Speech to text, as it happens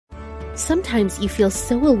Sometimes you feel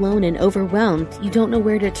so alone and overwhelmed you don't know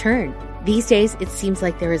where to turn. These days, it seems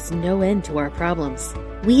like there is no end to our problems.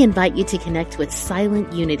 We invite you to connect with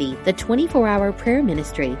Silent Unity, the 24-hour prayer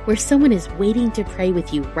ministry where someone is waiting to pray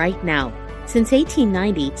with you right now. Since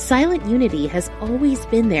 1890, Silent Unity has always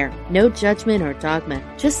been there. No judgment or dogma,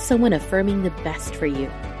 just someone affirming the best for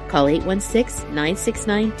you. Call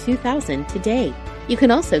 816-969-2000 today. You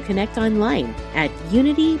can also connect online at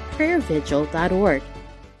unityprayervigil.org.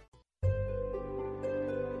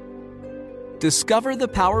 Discover the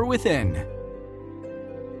power within.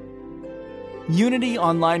 Unity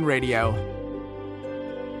Online Radio.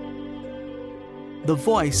 The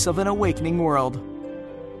voice of an awakening world.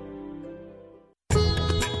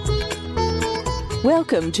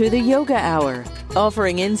 Welcome to the Yoga Hour,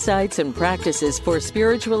 offering insights and practices for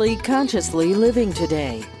spiritually consciously living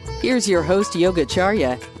today. Here's your host,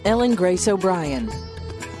 Yogacharya, Ellen Grace O'Brien.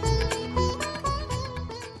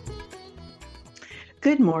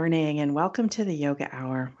 Good morning and welcome to the Yoga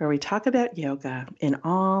Hour, where we talk about yoga in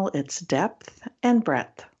all its depth and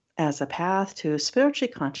breadth as a path to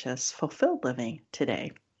spiritually conscious, fulfilled living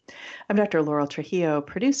today. I'm Dr. Laurel Trujillo,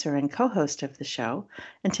 producer and co-host of the show,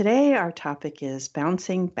 and today our topic is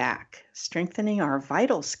bouncing back, strengthening our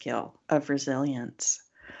vital skill of resilience.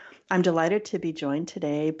 I'm delighted to be joined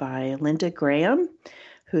today by Linda Graham,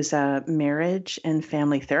 who's a marriage and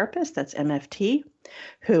family therapist, that's MFT,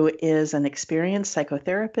 who is an experienced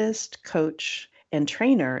psychotherapist, coach, and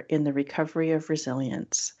trainer in the recovery of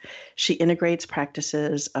resilience. She integrates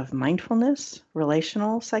practices of mindfulness,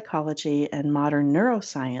 relational psychology, and modern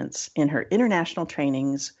neuroscience in her international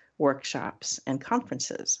trainings, workshops, and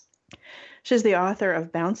conferences. She's the author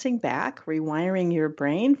of Bouncing Back, Rewiring Your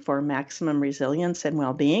Brain for Maximum Resilience and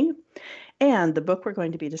Well-Being, and the book we're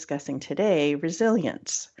going to be discussing today,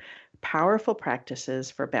 Resilience, Powerful Practices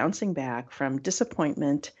for Bouncing Back from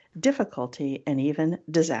Disappointment, Difficulty, and even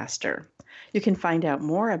Disaster. You can find out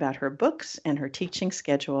more about her books and her teaching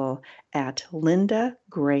schedule at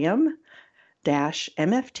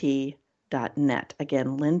lindagraham-mft.net.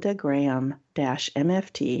 Again,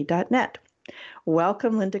 lindagraham-mft.net.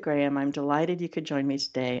 Welcome, Linda Graham. I'm delighted you could join me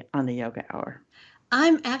today on the Yoga Hour.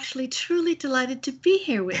 I'm actually truly delighted to be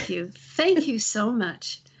here with you. Thank you so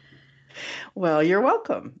much. Well, you're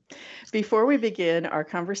welcome. Before we begin our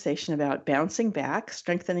conversation about bouncing back,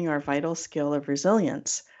 strengthening our vital skill of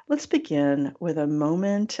resilience, let's begin with a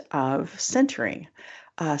moment of centering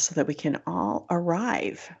so that we can all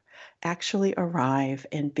actually arrive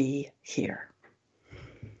and be here.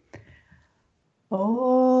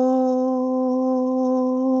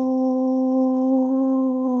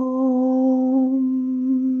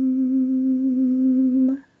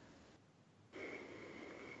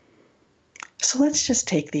 So let's just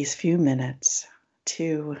take these few minutes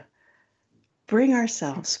to bring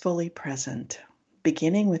ourselves fully present,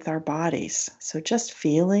 beginning with our bodies. So just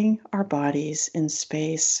feeling our bodies in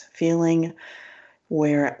space, feeling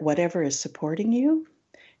where whatever is supporting you,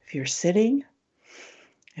 if you're sitting,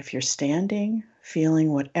 if you're standing,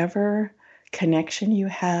 feeling whatever connection you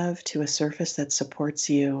have to a surface that supports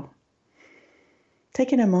you.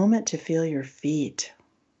 Taking a moment to feel your feet.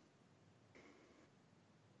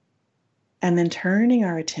 And then turning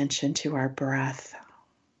our attention to our breath,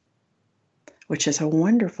 which is a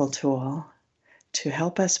wonderful tool to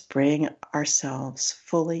help us bring ourselves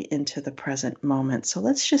fully into the present moment. So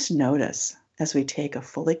let's just notice as we take a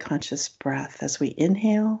fully conscious breath, as we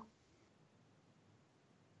inhale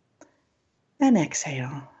and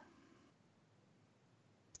exhale.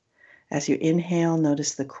 As you inhale,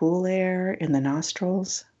 notice the cool air in the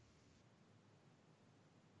nostrils.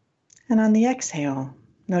 And on the exhale,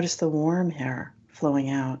 notice the warm air flowing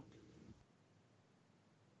out.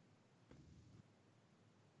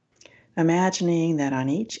 Imagining that on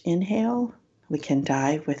each inhale, we can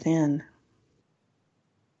dive within.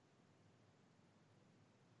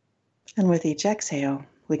 And with each exhale,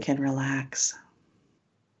 we can relax.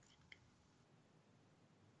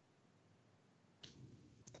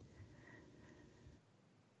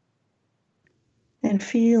 And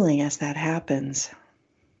feeling as that happens,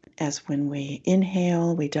 as when we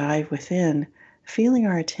inhale, we dive within, feeling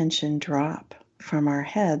our attention drop from our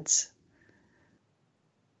heads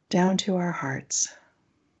down to our hearts.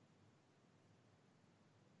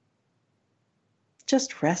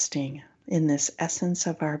 Just resting in this essence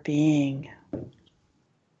of our being.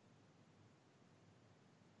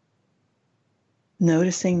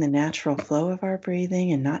 Noticing the natural flow of our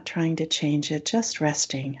breathing and not trying to change it, just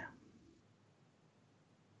resting.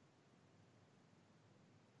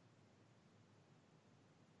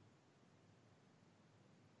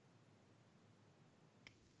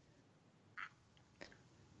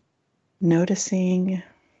 Noticing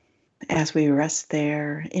as we rest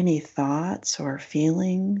there any thoughts or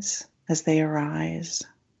feelings as they arise.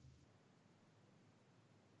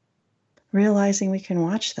 Realizing we can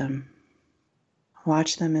watch them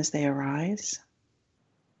as they arise,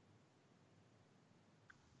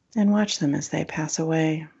 and watch them as they pass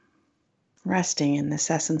away, resting in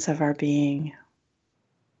this essence of our being.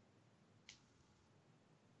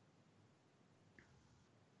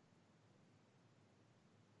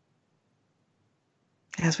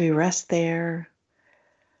 As we rest there,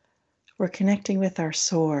 we're connecting with our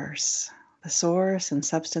source, the source and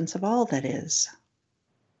substance of all that is.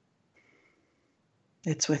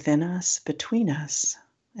 It's within us, between us,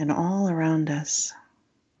 and all around us.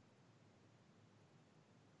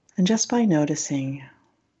 And just by noticing,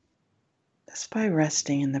 just by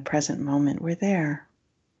resting in the present moment, we're there.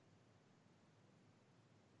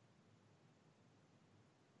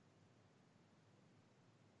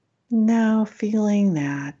 Now feeling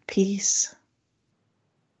that peace,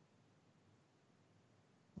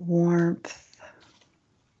 warmth,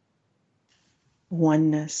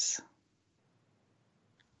 oneness,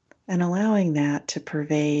 and allowing that to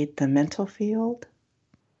pervade the mental field,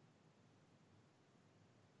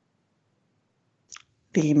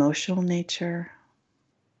 the emotional nature,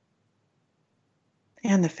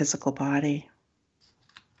 and the physical body.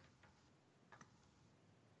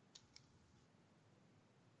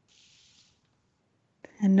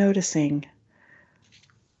 And noticing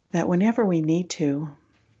that whenever we need to,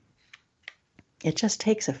 it just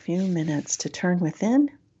takes a few minutes to turn within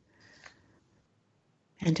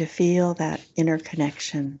and to feel that inner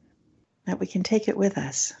connection, that we can take it with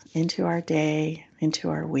us into our day, into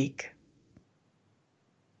our week,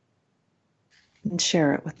 and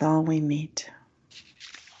share it with all we meet.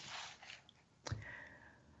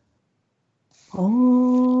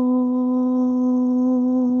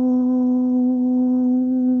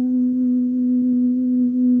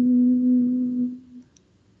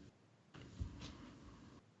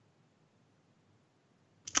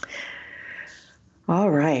 All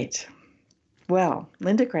right. Well,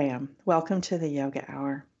 Linda Graham, welcome to the Yoga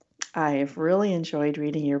Hour. I've really enjoyed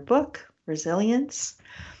reading your book, Resilience,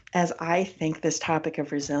 as I think this topic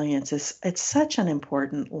of resilience it's such an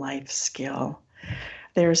important life skill.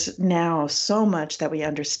 There's now so much that we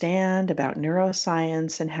understand about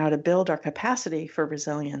neuroscience and how to build our capacity for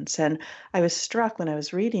resilience. And I was struck when I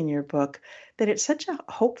was reading your book that it's such a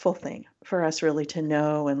hopeful thing for us really to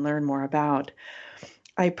know and learn more about.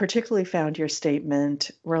 I particularly found your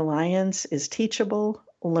statement, reliance is teachable,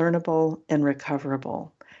 learnable, and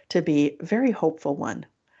recoverable, to be a very hopeful one.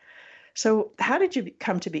 So how did you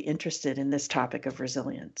come to be interested in this topic of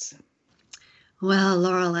resilience? Well,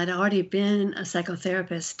 Laurel, I'd already been a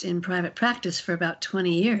psychotherapist in private practice for about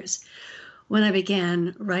 20 years when I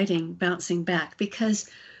began writing Bouncing Back, because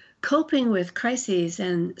coping with crises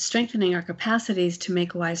and strengthening our capacities to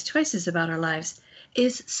make wise choices about our lives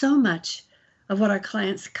is so much of what our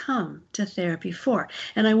clients come to therapy for.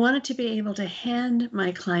 And I wanted to be able to hand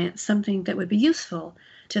my clients something that would be useful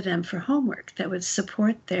to them for homework, that would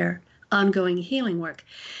support their ongoing healing work.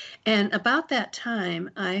 And about that time,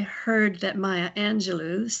 I heard that Maya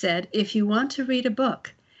Angelou said, if you want to read a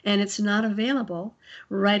book and it's not available,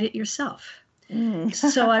 write it yourself.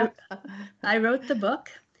 So I wrote the book.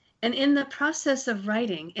 And in the process of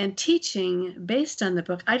writing and teaching based on the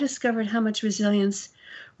book, I discovered how much resilience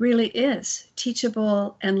really is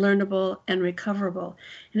teachable and learnable and recoverable.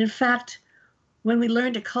 And in fact, when we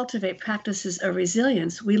learn to cultivate practices of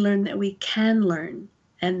resilience, we learn that we can learn,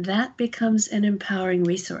 and that becomes an empowering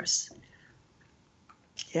resource.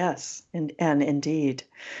 Yes, and indeed.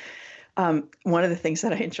 One of the things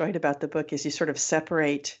that I enjoyed about the book is you sort of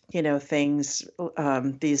separate, things,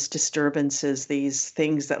 these disturbances, these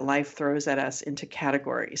things that life throws at us into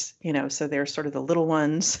categories, so there's sort of the little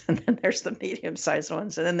ones, and then there's the medium-sized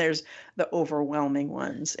ones, and then there's the overwhelming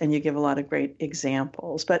ones, and you give a lot of great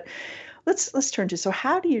examples. But let's turn to, so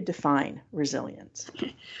how do you define resilience?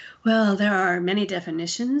 Well, there are many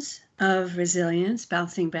definitions of resilience,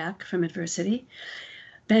 bouncing back from adversity,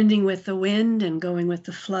 bending with the wind and going with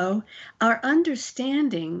the flow. Our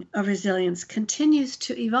understanding of resilience continues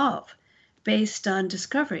to evolve based on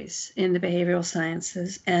discoveries in the behavioral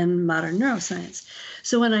sciences and modern neuroscience.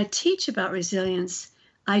 So when I teach about resilience,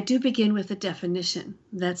 I do begin with a definition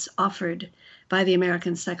that's offered by the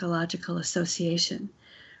American Psychological Association.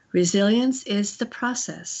 Resilience is the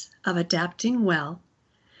process of adapting well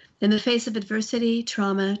in the face of adversity,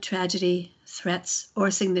 trauma, tragedy, threats,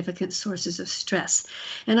 or significant sources of stress.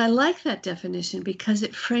 And I like that definition because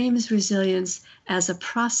it frames resilience as a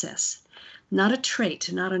process, not a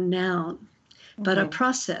trait, not a noun. but a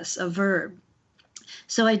process, a verb.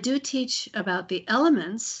 So I do teach about the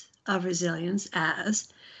elements of resilience as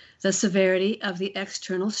the severity of the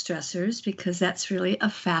external stressors, because that's really a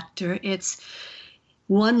factor. It's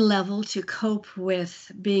one level to cope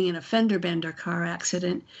with being in a fender bender car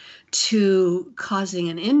accident, to causing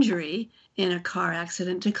an injury in a car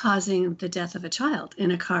accident, to causing the death of a child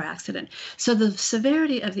in a car accident. So the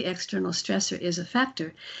severity of the external stressor is a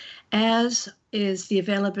factor, as is the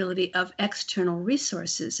availability of external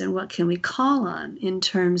resources and what can we call on in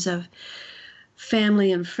terms of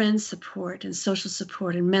family and friend support and social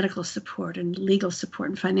support and medical support and legal support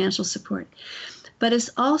and financial support. But it's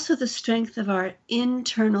also the strength of our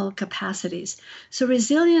internal capacities. So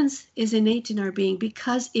resilience is innate in our being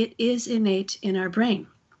because it is innate in our brain.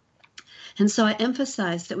 And so I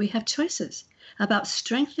emphasize that we have choices about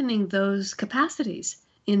strengthening those capacities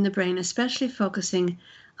in the brain, especially focusing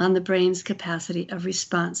on the brain's capacity of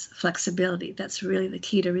response flexibility. That's really the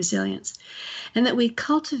key to resilience. And that we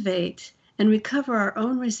cultivate and recover our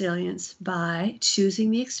own resilience by choosing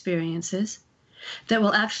the experiences that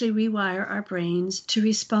will actually rewire our brains to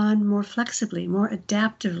respond more flexibly, more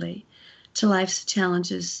adaptively to life's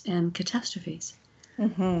challenges and catastrophes.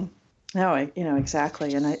 Mm-hmm. No,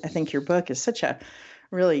 exactly. And I think your book is such a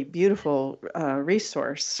really beautiful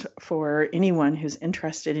resource for anyone who's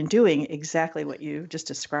interested in doing exactly what you just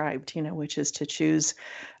described, which is to choose,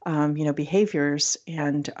 behaviors.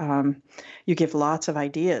 And you give lots of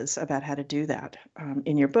ideas about how to do that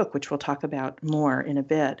in your book, which we'll talk about more in a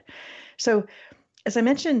bit. So, as I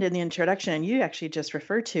mentioned in the introduction, and you actually just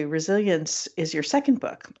referred to, Resilience is your second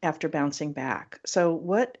book after Bouncing Back. So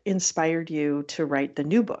what inspired you to write the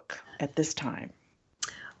new book at this time?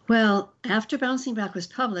 Well, after Bouncing Back was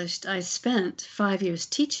published, I spent 5 years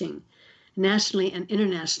teaching nationally and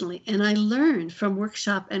internationally, and I learned from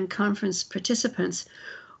workshop and conference participants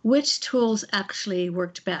which tools actually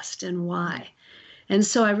worked best and why. And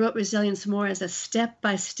so I wrote Resilience more as a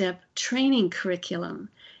step-by-step training curriculum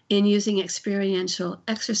in using experiential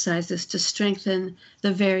exercises to strengthen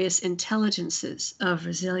the various intelligences of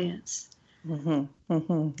resilience. Mm-hmm,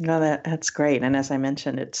 mm-hmm. No, that's great. And as I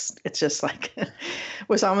mentioned, it's just like it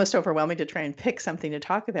was almost overwhelming to try and pick something to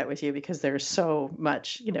talk about with you because there's so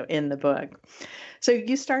much, in the book. So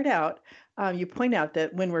you start out, you point out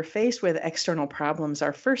that when we're faced with external problems,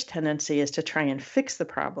 our first tendency is to try and fix the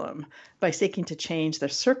problem by seeking to change the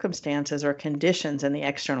circumstances or conditions in the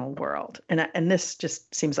external world. And this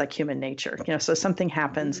just seems like human nature, so something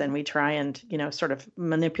happens and we try and, sort of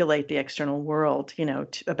manipulate the external world,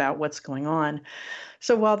 about what's going on.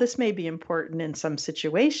 So while this may be important in some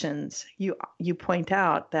situations, you point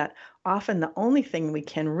out that often the only thing we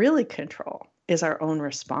can really control is our own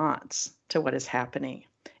response to what is happening.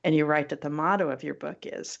 And you write that the motto of your book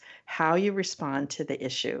is, how you respond to the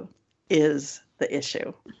issue is the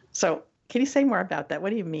issue. So can you say more about that? What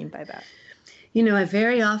do you mean by that? I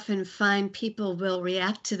very often find people will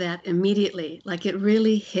react to that immediately, like it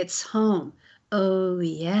really hits home. Oh,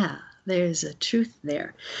 yeah, there's a truth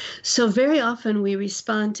there. So very often we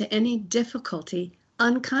respond to any difficulty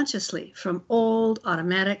unconsciously from old,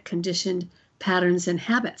 automatic, conditioned patterns and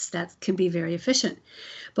habits. That can be very efficient.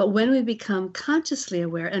 But when we become consciously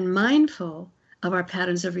aware and mindful of our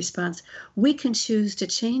patterns of response, we can choose to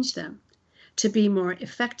change them to be more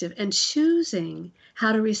effective. And choosing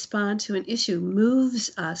how to respond to an issue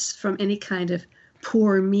moves us from any kind of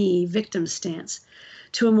poor me victim stance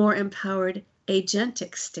to a more empowered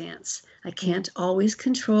agentic stance. I can't always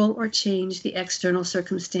control or change the external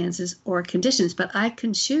circumstances or conditions, but I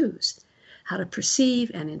can choose how to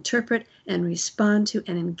perceive and interpret and respond to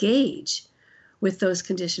and engage with those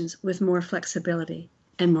conditions with more flexibility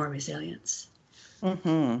and more resilience.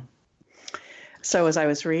 Mm-hmm. So as I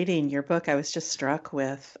was reading your book, I was just struck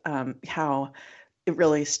with how it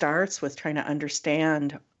really starts with trying to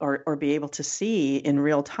understand or be able to see in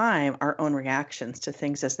real time our own reactions to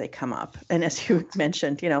things as they come up. And as you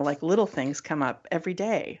mentioned, like little things come up every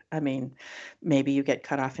day. I mean, maybe you get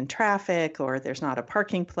cut off in traffic, or there's not a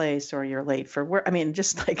parking place, or you're late for work. I mean,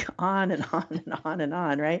 just like on and on and on and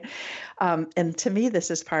on, right? And to me,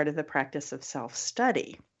 this is part of the practice of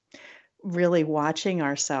self-study. Really watching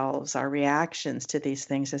ourselves, our reactions to these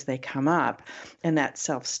things as they come up. And that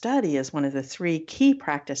self-study is one of the 3 key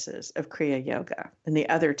practices of Kriya Yoga. And the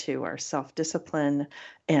other 2 are self-discipline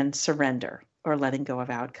and surrender, or letting go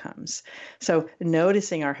of outcomes. So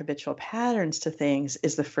noticing our habitual patterns to things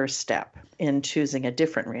is the first step in choosing a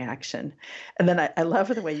different reaction. And then I love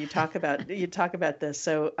the way you talk about this.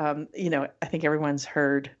 So, I think everyone's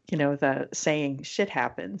heard, the saying, shit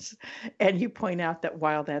happens. And you point out that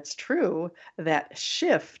while that's true, that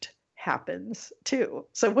shift happens too.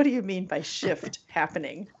 So what do you mean by shift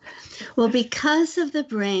happening? Well, because of the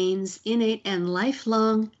brain's innate and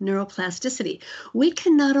lifelong neuroplasticity, we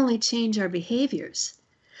can not only change our behaviors,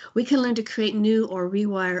 we can learn to create new or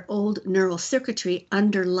rewire old neural circuitry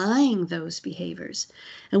underlying those behaviors.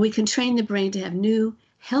 And we can train the brain to have new,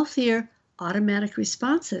 healthier, automatic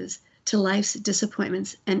responses to life's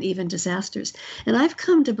disappointments and even disasters. And I've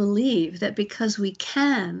come to believe that because we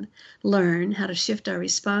can learn how to shift our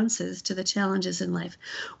responses to the challenges in life,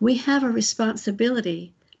 we have a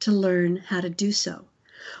responsibility to learn how to do so.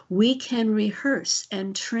 We can rehearse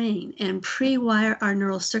and train and pre-wire our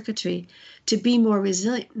neural circuitry to be more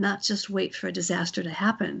resilient, not just wait for a disaster to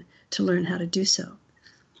happen to learn how to do so.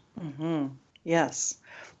 Mm-hmm. Yes.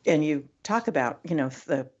 And you talk about,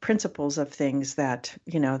 the principles of things that,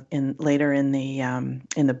 later in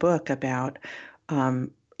the book about,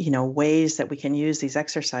 ways that we can use these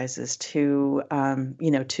exercises to,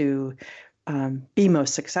 be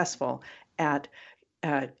most successful at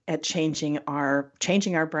changing our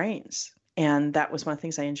brains. And that was one of the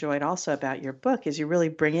things I enjoyed also about your book is you really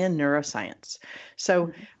bring in neuroscience.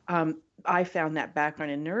 So I found that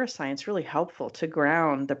background in neuroscience really helpful to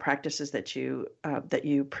ground the practices that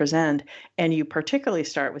you present. And you particularly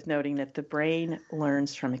start with noting that the brain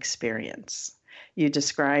learns from experience. You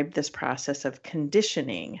describe this process of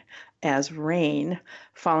conditioning as rain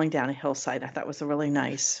falling down a hillside. I thought was a really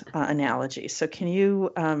nice analogy. So can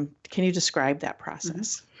you describe that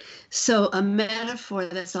process? So a metaphor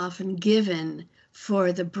that's often given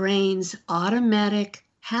for the brain's automatic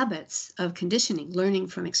habits of conditioning, learning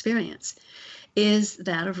from experience, is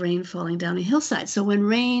that of rain falling down a hillside. So when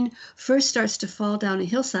rain first starts to fall down a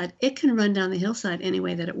hillside, it can run down the hillside any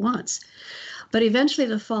way that it wants. But eventually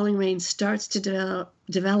the falling rain starts to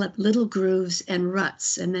develop little grooves and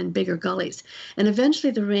ruts and then bigger gullies. And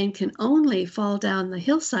eventually the rain can only fall down the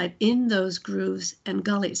hillside in those grooves and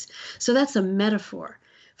gullies. So that's a metaphor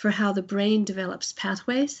for how the brain develops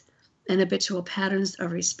pathways and habitual patterns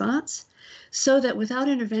of response so that without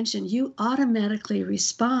intervention, you automatically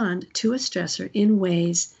respond to a stressor in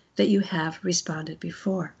ways that you have responded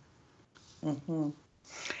before. Mm-hmm.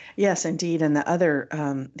 Yes, indeed. And the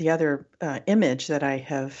other image that I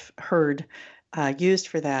have heard used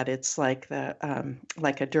for that, it's like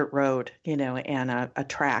like a dirt road, and a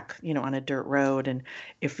track, on a dirt road. And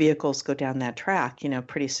if vehicles go down that track,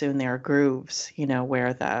 pretty soon there are grooves,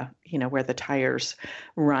 where the tires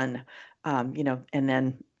run, and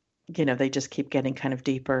then they just keep getting kind of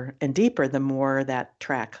deeper and deeper the more that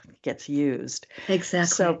track gets used.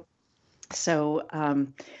 Exactly. So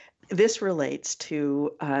this relates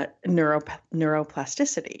to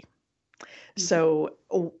neuroplasticity. So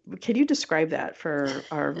can you describe that for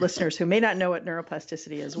our listeners who may not know what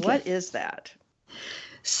neuroplasticity is? What is that?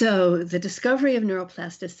 So the discovery of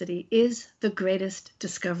neuroplasticity is the greatest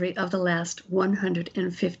discovery of the last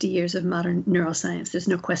 150 years of modern neuroscience. There's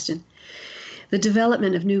no question. The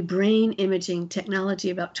development of new brain imaging technology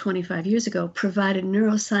about 25 years ago provided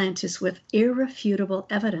neuroscientists with irrefutable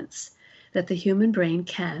evidence that the human brain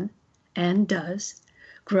can and does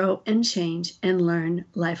grow and change and learn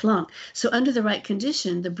lifelong. So under the right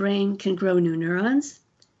condition, the brain can grow new neurons.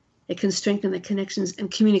 It can strengthen the connections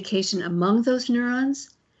and communication among those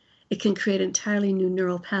neurons. It can create entirely new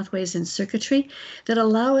neural pathways and circuitry that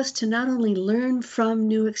allow us to not only learn from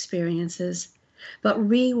new experiences, but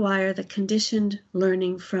rewire the conditioned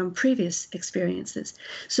learning from previous experiences.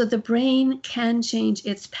 So the brain can change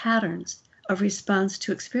its patterns of response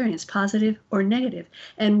to experience, positive or negative.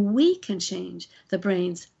 And we can change the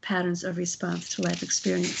brain's patterns of response to life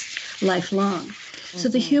experience lifelong. Mm-hmm. So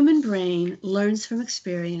the human brain learns from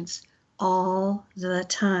experience all the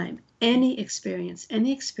time. Any experience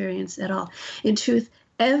at all. In truth,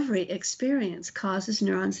 every experience causes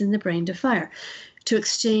neurons in the brain to fire, to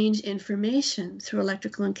exchange information through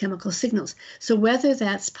electrical and chemical signals. So whether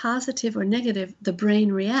that's positive or negative, the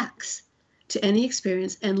brain reacts to any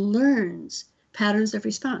experience and learns patterns of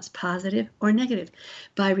response, positive or negative,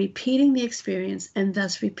 by repeating the experience and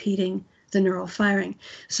thus repeating the neural firing.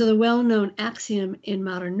 So the well-known axiom in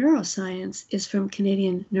modern neuroscience is from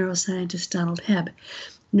Canadian neuroscientist Donald Hebb.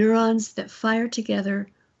 Neurons that fire together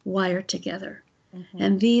wire together. Mm-hmm.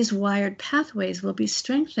 And these wired pathways will be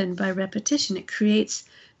strengthened by repetition. It creates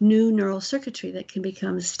new neural circuitry that can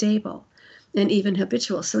become stable and even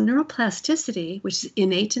habitual. So neuroplasticity, which is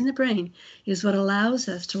innate in the brain, is what allows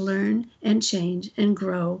us to learn and change and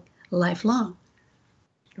grow lifelong.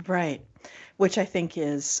 Right. Which I think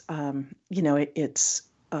is, it's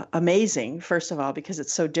amazing, first of all, because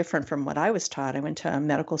it's so different from what I was taught. I went to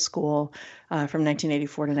medical school from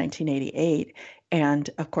 1984 to 1988. And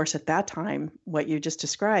of course, at that time, what you just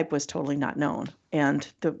described was totally not known. And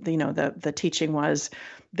the teaching was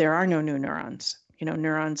there are no new neurons.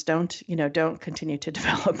 Neurons don't continue to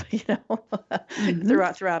develop,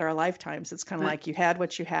 throughout our lifetimes. It's kind of like you had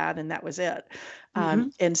what you had and that was it.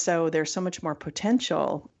 And so there's so much more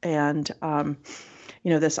potential and,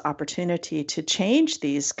 this opportunity to change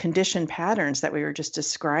these conditioned patterns that we were just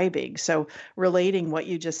describing. So relating what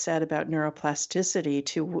you just said about neuroplasticity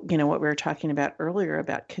to, what we were talking about earlier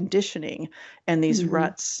about conditioning and these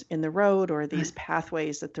ruts in the road or these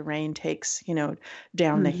pathways that the rain takes,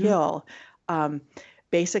 down the hill.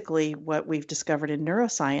 Basically what we've discovered in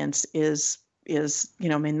neuroscience is,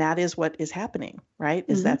 that is what is happening, right?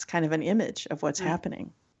 That's kind of an image of what's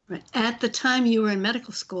happening. Right. At the time you were in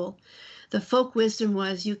medical school, the folk wisdom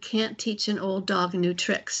was you can't teach an old dog new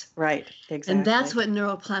tricks. Right, exactly. And that's what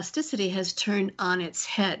neuroplasticity has turned on its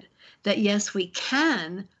head. That yes, we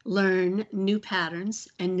can learn new patterns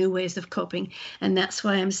and new ways of coping. And that's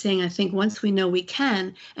why I'm saying I think once we know we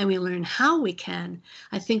can and we learn how we can,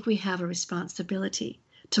 I think we have a responsibility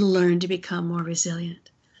to learn to become more resilient.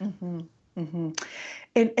 And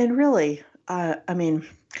really,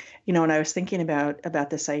 when I was thinking about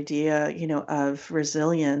this idea, of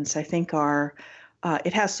resilience, I think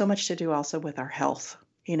it has so much to do also with our health,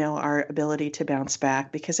 our ability to bounce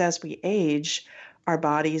back, because as we age, our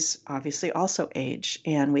bodies obviously also age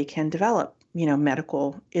and we can develop,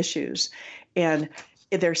 medical issues. And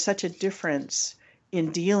there's such a difference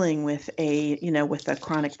in dealing with with a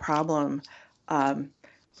chronic problem,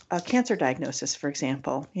 a cancer diagnosis, for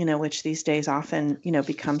example, which these days often,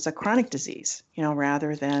 becomes a chronic disease,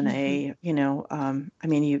 rather than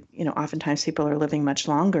oftentimes people are living much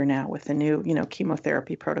longer now with the new,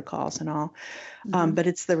 chemotherapy protocols and all. But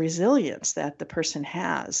it's the resilience that the person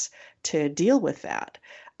has to deal with that.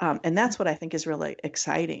 And that's what I think is really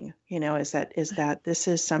exciting, is that this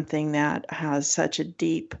is something that has such a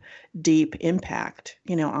deep, deep impact,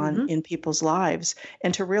 in people's lives,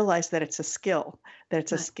 and to realize that it's a skill,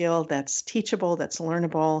 a skill that's teachable, that's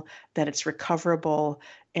learnable, that it's recoverable.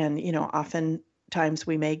 And, oftentimes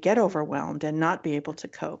we may get overwhelmed and not be able to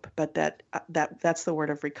cope, but that's the word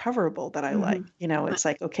of recoverable that I like. It's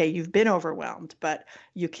like, okay, you've been overwhelmed, but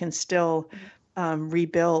you can still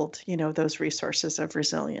rebuild, those resources of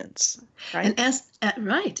resilience, right?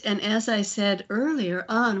 And as I said earlier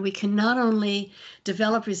on, we can not only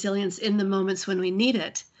develop resilience in the moments when we need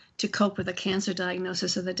it to cope with a cancer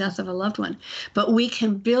diagnosis or the death of a loved one, but we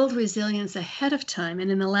can build resilience ahead of time.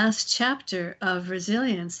 And in the last chapter of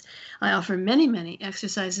resilience, I offer many, many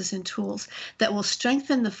exercises and tools that will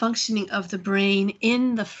strengthen the functioning of the brain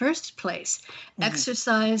in the first place.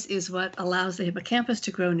 Exercise is what allows the hippocampus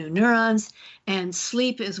to grow new neurons, and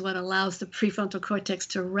sleep is what allows the prefrontal cortex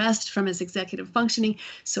to rest from its executive functioning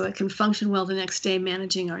so it can function well the next day,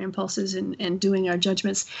 managing our impulses and doing our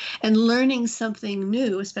judgments. And learning something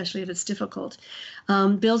new, especially if it's difficult,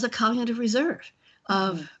 builds a cognitive reserve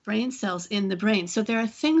of brain cells in the brain. So there are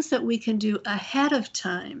things that we can do ahead of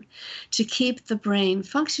time to keep the brain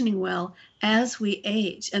functioning well as we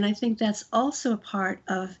age. And I think that's also a part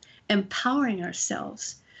of empowering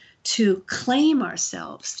ourselves to claim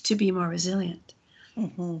ourselves to be more resilient.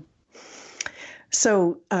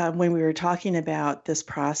 So when we were talking about this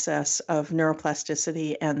process of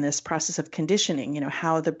neuroplasticity and this process of conditioning,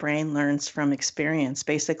 how the brain learns from experience,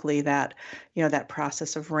 basically that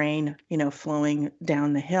process of rain, flowing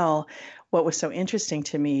down the hill, what was so interesting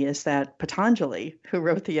to me is that Patanjali, who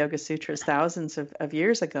wrote the Yoga Sutras thousands of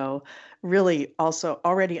years ago, really also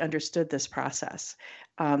already understood this process.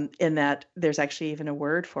 In that there's actually even a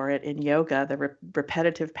word for it in yoga. The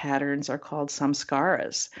repetitive patterns are called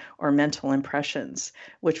samskaras, or mental impressions,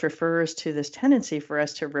 which refers to this tendency for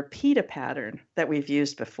us to repeat a pattern that we've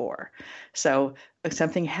used before. So if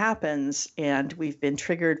something happens and we've been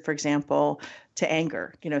triggered, for example, to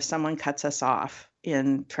anger, someone cuts us off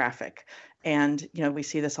in traffic. And, we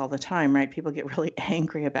see this all the time, right? People get really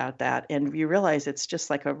angry about that. And you realize it's just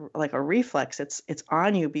like a reflex. It's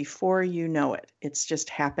on you before you know it. It's just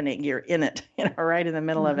happening. You're in it, right in the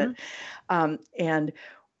middle of it. I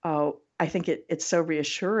think it's so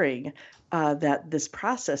reassuring that this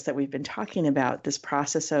process that we've been talking about, this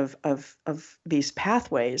process of these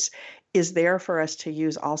pathways, is there for us to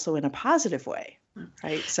use also in a positive way.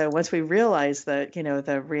 Right. So once we realize that,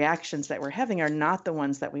 the reactions that we're having are not the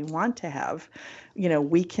ones that we want to have,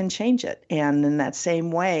 we can change it. And in that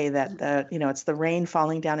same way that it's the rain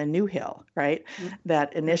falling down a new hill, right?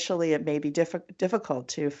 That initially it may be difficult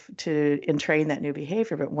to entrain that new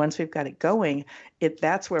behavior, but once we've got it going,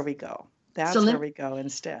 that's where we go. That's where we go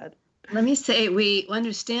instead. Let me say, we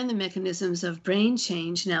understand the mechanisms of brain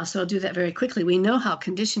change now, so I'll do that very quickly. We know how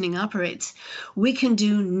conditioning operates. We can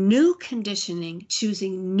do new conditioning,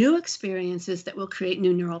 choosing new experiences that will create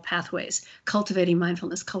new neural pathways, cultivating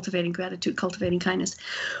mindfulness, cultivating gratitude, cultivating kindness.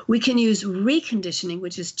 We can use reconditioning,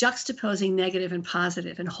 which is juxtaposing negative and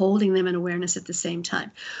positive and holding them in awareness at the same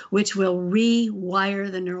time, which will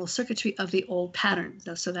rewire the neural circuitry of the old pattern.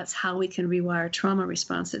 So that's how we can rewire trauma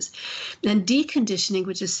responses. And deconditioning,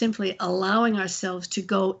 which is simply allowing ourselves to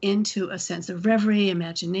go into a sense of reverie,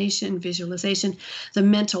 imagination, visualization, the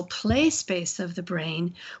mental play space of the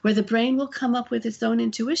brain, where the brain will come up with its own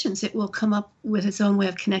intuitions. It will come up with its own way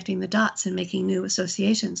of connecting the dots and making new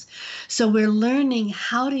associations. So we're learning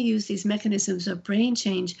how to use these mechanisms of brain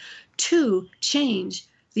change to change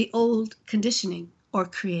the old conditioning or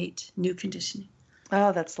create new conditioning.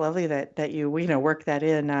 Oh, that's lovely that you work that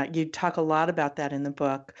in. You talk a lot about that in the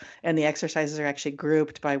book, and the exercises are actually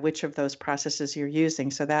grouped by which of those processes you're using.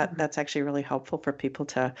 So that's actually really helpful for people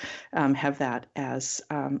to have that as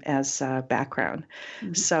background.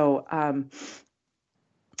 Mm-hmm. So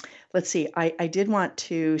let's see. I did want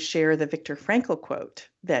to share the Viktor Frankl quote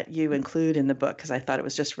that you include in the book because I thought it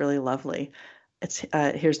was just really lovely.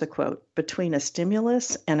 Here's the quote: "Between a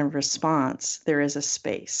stimulus and a response, there is a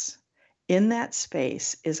space. In that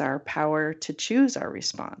space is our power to choose our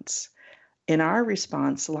response. In our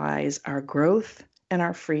response lies our growth and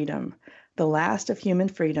our freedom. The last of human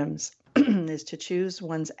freedoms is to choose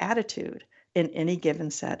one's attitude in any given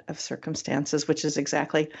set of circumstances," which is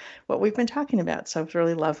exactly what we've been talking about. So it's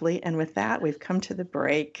really lovely. And with that, we've come to the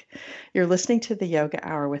break. You're listening to the Yoga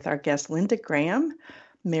Hour with our guest, Linda Graham,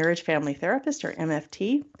 marriage family therapist, or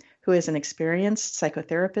MFT, who is an experienced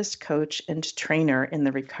psychotherapist, coach, and trainer in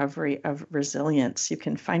the recovery of resilience. You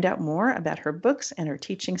can find out more about her books and her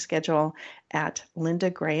teaching schedule at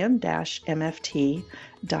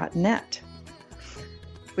lindagraham-mft.net.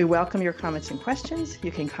 We welcome your comments and questions.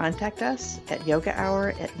 You can contact us at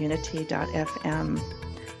yogahour@unity.fm.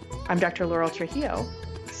 I'm Dr. Laurel Trujillo.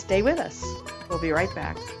 Stay with us. We'll be right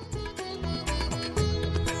back.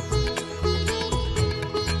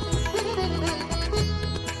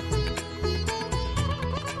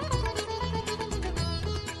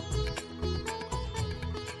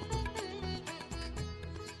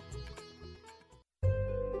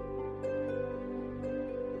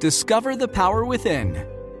 Discover the power within.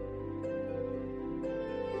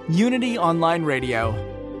 Unity Online Radio.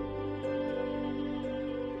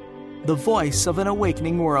 The voice of an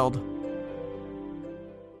awakening world.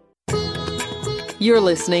 You're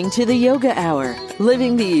listening to the Yoga Hour,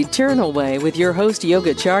 Living the Eternal Way with your host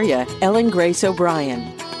Yogacharya, Ellen Grace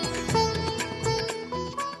O'Brien.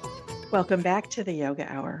 Welcome back to the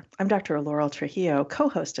Yoga Hour. I'm Dr. Laurel Trujillo,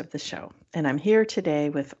 co-host of the show, and I'm here today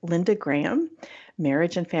with Linda Graham,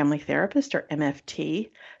 marriage and family therapist, or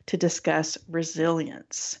MFT, to discuss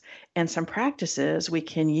resilience and some practices we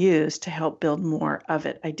can use to help build more of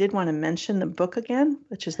it. I did want to mention the book again,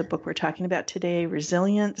 which is the book we're talking about today,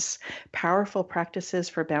 Resilience, Powerful Practices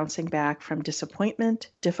for Bouncing Back from Disappointment,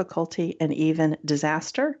 Difficulty, and Even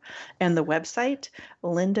Disaster, and the website,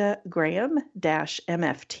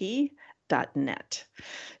 lindagraham-mft.net.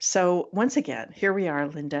 So once again, here we are,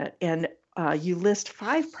 Linda, and you list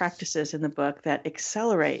 5 practices in the book that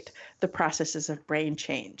accelerate the processes of brain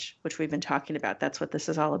change, which we've been talking about. That's what this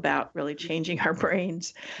is all about, really changing our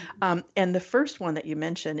brains. And the first one that you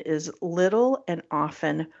mentioned is little and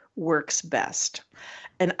often works best.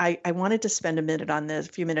 And I wanted to spend a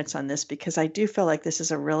few minutes on this, because I do feel like this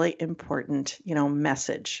is a really important,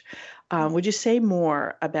 message. Would you say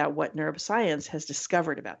more about what neuroscience has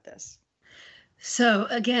discovered about this? So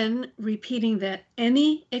again, repeating that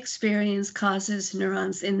any experience causes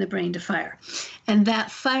neurons in the brain to fire. And that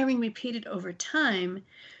firing repeated over time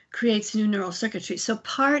creates new neural circuitry. So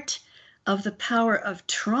part of the power of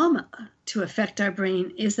trauma to affect our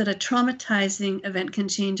brain is that a traumatizing event can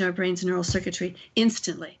change our brain's neural circuitry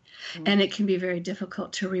instantly. Mm-hmm. And it can be very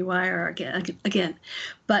difficult to rewire again.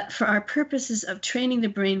 But for our purposes of training the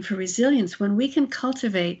brain for resilience, when we can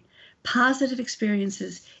cultivate positive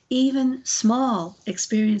experiences, even small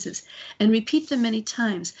experiences, and repeat them many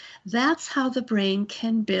times, that's how the brain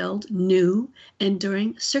can build new,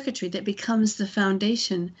 enduring circuitry that becomes the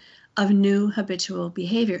foundation of new habitual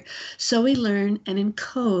behavior. So we learn and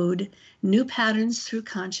encode new patterns through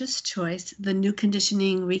conscious choice, the new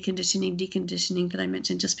conditioning, reconditioning, deconditioning that I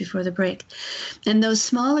mentioned just before the break. And those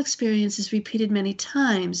small experiences repeated many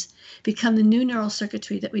times become the new neural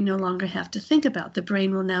circuitry that we no longer have to think about. The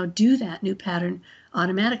brain will now do that new pattern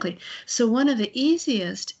automatically. So one of the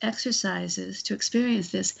easiest exercises to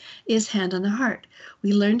experience this is hand on the heart.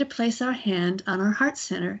 We learn to place our hand on our heart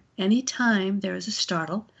center anytime there is a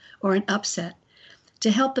startle or an upset to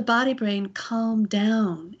help the body brain calm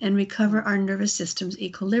down and recover our nervous system's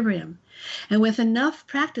equilibrium. And with enough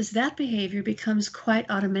practice, that behavior becomes quite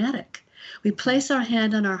automatic. We place our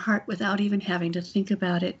hand on our heart without even having to think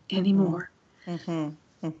about it anymore.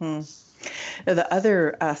 Mm-hmm. Mm-hmm. The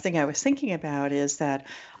other thing I was thinking about is that,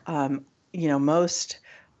 most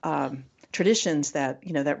traditions that,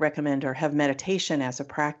 that recommend or have meditation as a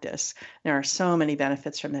practice, there are so many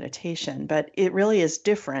benefits from meditation, but it really is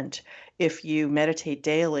different if you meditate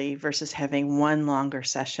daily versus having one longer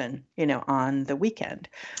session, on the weekend.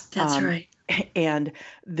 That's right. And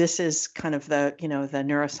this is kind of the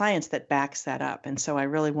neuroscience that backs that up. And so I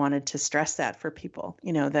really wanted to stress that for people,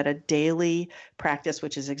 that a daily practice,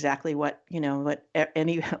 which is exactly what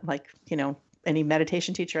any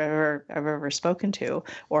meditation teacher I've ever spoken to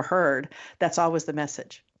or heard, that's always the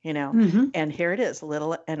message, Mm-hmm. and here it is,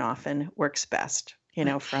 little and often works best.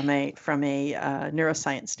 From a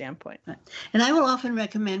neuroscience standpoint. And I will often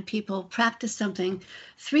recommend people practice something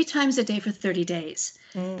 3 times a day for 30 days.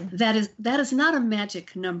 That is not a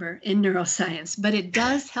magic number in neuroscience, but it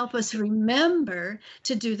does help us remember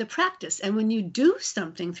to do the practice. And when you do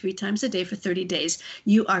something 3 times a day for 30 days,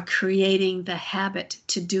 you are creating the habit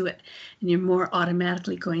to do it. And you're more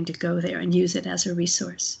automatically going to go there and use it as a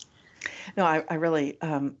resource. No, I really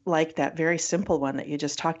like that very simple one that you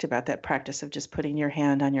just talked about, that practice of just putting your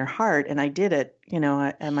hand on your heart. And I did it,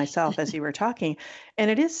 and myself as you were talking, and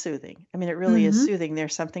it is soothing. I mean, it really is soothing.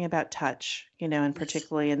 There's something about touch, and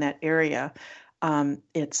particularly in that area. I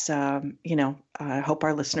hope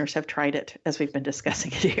our listeners have tried it as we've been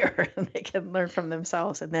discussing it here, and they can learn from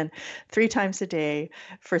themselves. And then 3 times a day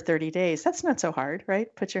for 30 days, that's not so hard,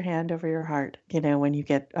 right? Put your hand over your heart, when you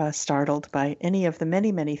get startled by any of the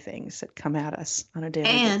many, many things that come at us on a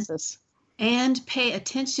daily basis. And pay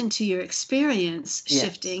attention to your experience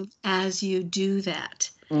shifting as you do that.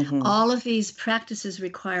 Mm-hmm. All of these practices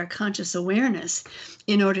require conscious awareness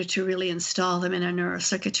in order to really install them in our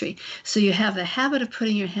neurocircuitry. So you have the habit of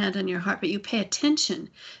putting your hand on your heart, but you pay attention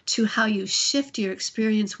to how you shift your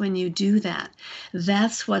experience when you do that.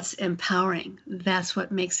 That's what's empowering. That's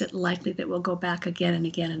what makes it likely that we'll go back again and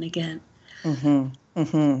again and again. Mm-hmm.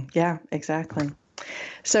 Mm-hmm. Yeah, exactly.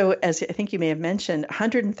 So as I think you may have mentioned,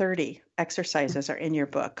 130 exercises are in your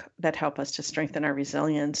book that help us to strengthen our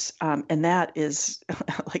resilience. And that is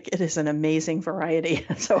it is an amazing variety.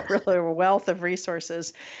 So really a wealth of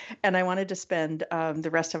resources. And I wanted to spend the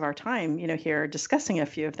rest of our time, here discussing a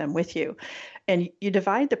few of them with you. And you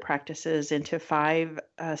divide the practices into 5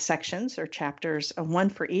 sections or chapters, one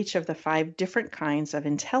for each of the 5 different kinds of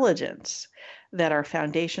intelligence that are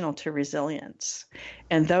foundational to resilience.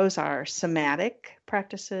 And those are somatic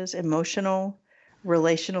practices, emotional,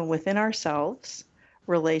 relational within ourselves,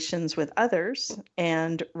 relations with others,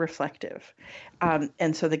 and reflective.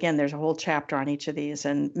 And so again, there's a whole chapter on each of these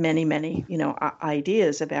and many, many,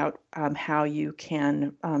 ideas about how you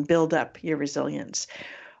can build up your resilience.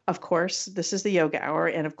 Of course, this is the yoga hour.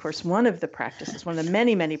 And of course, one of the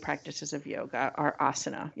many, many practices of yoga are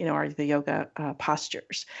asana, are the yoga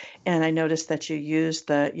postures. And I noticed that you use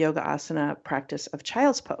the yoga asana practice of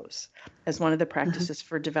child's pose as one of the practices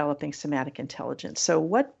for developing somatic intelligence. So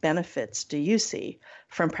what benefits do you see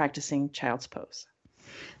from practicing child's pose?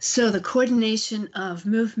 So the coordination of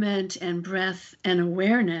movement and breath and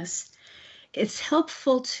awareness, it's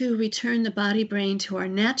helpful to return the body brain to our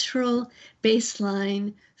natural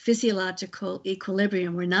baseline physiological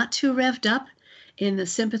equilibrium. We're not too revved up in the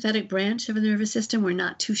sympathetic branch of the nervous system. We're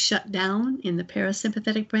not too shut down in the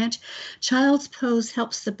parasympathetic branch. Child's pose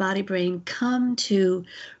helps the body brain come to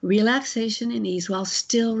relaxation and ease while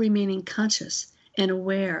still remaining conscious and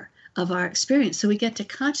aware of our experience. So we get to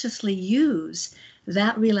consciously use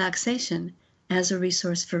that relaxation as a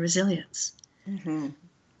resource for resilience. Mm-hmm.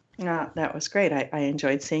 That was great. I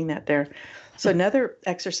enjoyed seeing that there. So another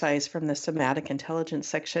exercise from the somatic intelligence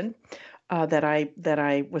section that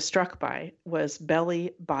I was struck by was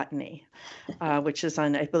belly botany, which is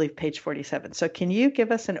on, I believe, page 47. So can you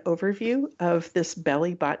give us an overview of this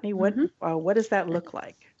belly botany? What does that look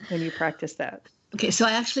like when you practice that? Okay, so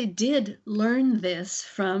I actually did learn this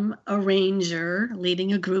from a ranger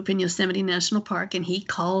leading a group in Yosemite National Park, and he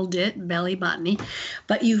called it belly botany.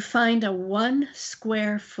 But you find a 1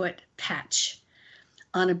 square foot patch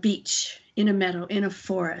on a beach, in a meadow, in a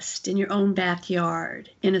forest, in your own backyard,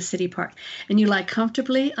 in a city park. And you lie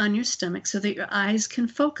comfortably on your stomach so that your eyes can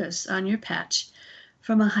focus on your patch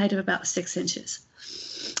from a height of about 6 inches.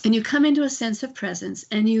 And you come into a sense of presence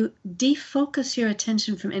and you defocus your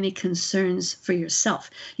attention from any concerns for yourself.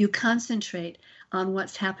 You concentrate on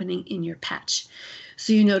what's happening in your patch.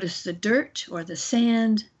 So you notice the dirt or the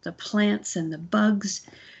sand, the plants and the bugs.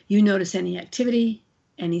 You notice any activity,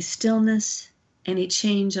 any stillness, any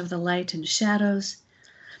change of the light and shadows.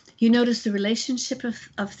 You notice the relationship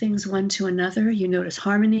of things one to another. You notice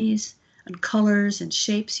harmonies and colors and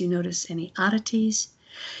shapes. You notice any oddities.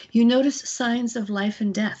 You notice signs of life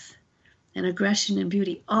and death and aggression and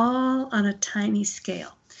beauty, all on a tiny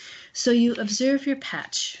scale. So you observe your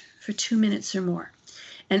patch for 2 minutes or more.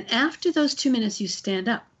 And after those 2 minutes, you stand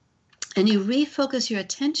up and you refocus your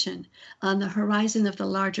attention on the horizon of the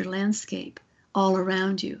larger landscape all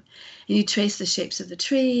around you. And you trace the shapes of the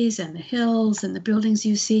trees and the hills and the buildings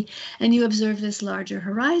you see, and you observe this larger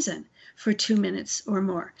horizon for 2 minutes or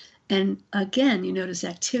more. And again, you notice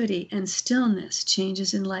activity and stillness,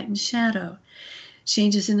 changes in light and shadow,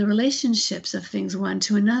 changes in the relationships of things one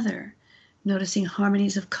to another, noticing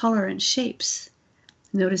harmonies of color and shapes,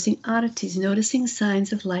 noticing oddities, noticing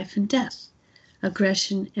signs of life and death,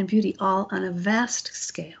 aggression and beauty, all on a vast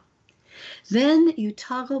scale. Then you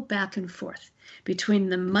toggle back and forth between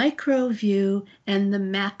the micro view and the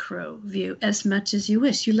macro view as much as you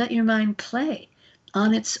wish. You let your mind play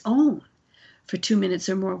on its own for 2 minutes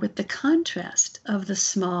or more with the contrast of the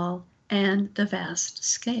small and the vast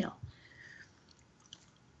scale.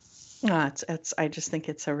 I just think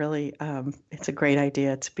it's a really, it's a great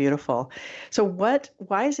idea. It's beautiful. So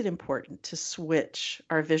why is it important to switch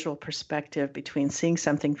our visual perspective between seeing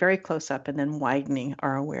something very close up and then widening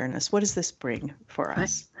our awareness? What does this bring for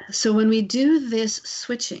us? Right. So when we do this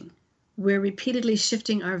switching, we're repeatedly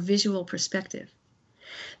shifting our visual perspective.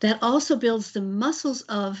 That also builds the muscles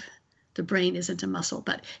of the brain isn't a muscle,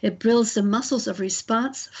 but it builds the muscles of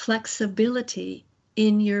response flexibility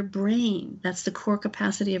in your brain. That's the core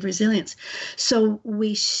capacity of resilience. So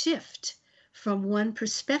we shift from one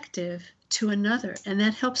perspective to another, and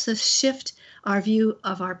that helps us shift our view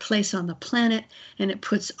of our place on the planet, and it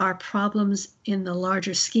puts our problems in the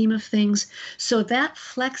larger scheme of things. So that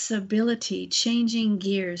flexibility, changing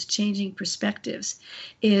gears, changing perspectives,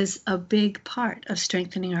 is a big part of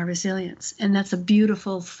strengthening our resilience. And that's a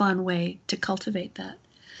beautiful, fun way to cultivate that.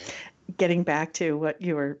 Getting back to what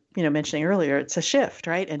you were, mentioning earlier, it's a shift,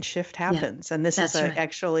 right? And shift happens. Yeah, and this is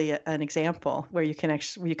actually an example where you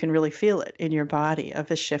can really feel it in your body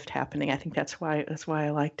of a shift happening. I think that's why I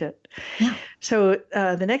liked it. Yeah. So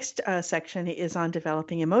the next section is on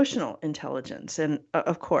developing emotional intelligence. And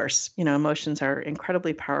of course, emotions are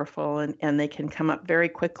incredibly powerful and they can come up very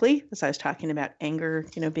quickly. As I was talking about anger,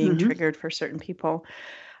 being triggered for certain people.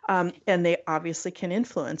 And they obviously can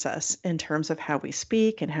influence us in terms of how we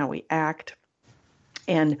speak and how we act.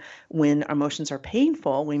 And when emotions are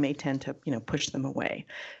painful, we may tend to, push them away.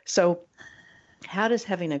 So how does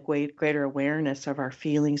having a greater awareness of our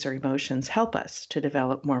feelings or emotions help us to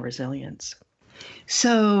develop more resilience?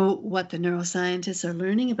 So what the neuroscientists are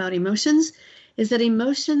learning about emotions is that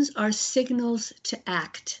emotions are signals to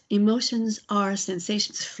act. Emotions are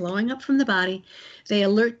sensations flowing up from the body. They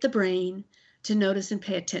alert the brain to notice and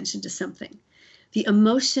pay attention to something. The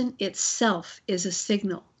emotion itself is a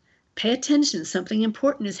signal. Pay attention, something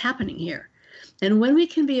important is happening here. And when we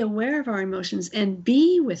can be aware of our emotions and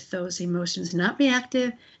be with those emotions, not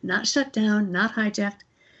reactive, not shut down, not hijacked,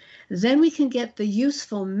 then we can get the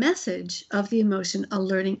useful message of the emotion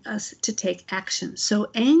alerting us to take action.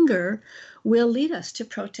 So anger will lead us to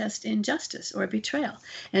protest injustice or betrayal.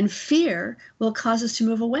 And fear will cause us to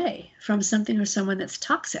move away from something or someone that's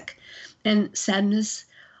toxic. And sadness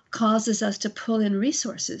causes us to pull in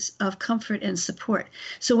resources of comfort and support.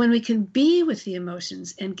 So when we can be with the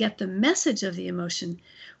emotions and get the message of the emotion,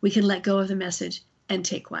 we can let go of the message and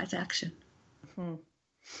take wise action. Mm-hmm.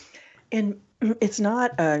 And it's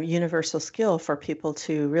not a universal skill for people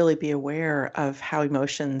to really be aware of how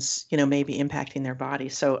emotions, may be impacting their body.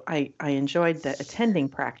 So I enjoyed the attending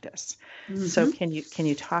practice. Mm-hmm. So can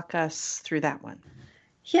you talk us through that one?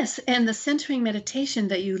 Yes, and the centering meditation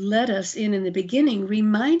that you led us in the beginning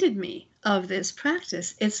reminded me of this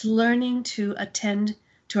practice. It's learning to attend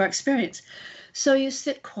to our experience. So you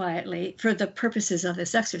sit quietly for the purposes of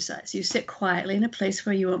this exercise. You sit quietly in a place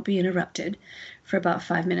where you won't be interrupted for about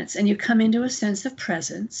 5 minutes, and you come into a sense of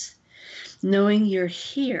presence. knowing you're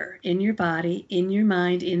here in your body, in your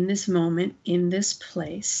mind, in this moment, in this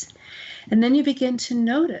place. And then you begin to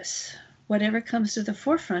notice whatever comes to the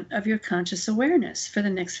forefront of your conscious awareness for the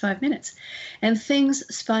next 5 minutes. And things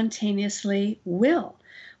spontaneously will.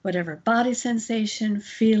 Whatever body sensation,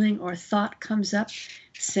 feeling, or thought comes up,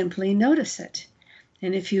 simply notice it.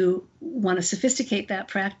 And if you want to sophisticate that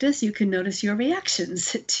practice, you can notice your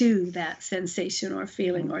reactions to that sensation or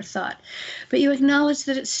feeling or thought. But you acknowledge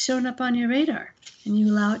that it's shown up on your radar, and you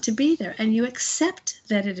allow it to be there, and you accept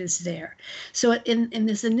that it is there. So in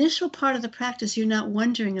this initial part of the practice, you're not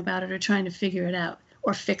wondering about it or trying to figure it out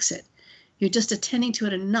or fix it. You're just attending to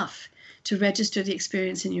it enough to register the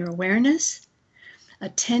experience in your awareness,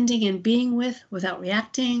 attending and being with without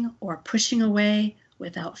reacting or pushing away,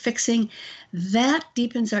 without fixing. That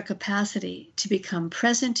deepens our capacity to become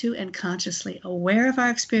present to and consciously aware of our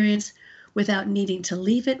experience without needing to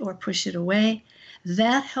leave it or push it away.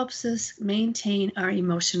 That helps us maintain our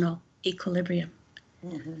emotional equilibrium.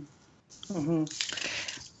 Mm-hmm.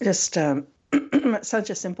 Mm-hmm. Just such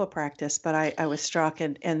a simple practice, but I was struck,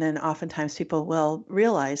 and then oftentimes people will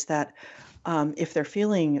realize that if they're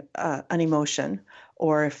feeling an emotion,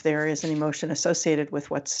 or if there is an emotion associated with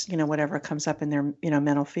what's, whatever comes up in their,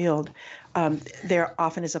 mental field, there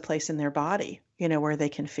often is a place in their body, where they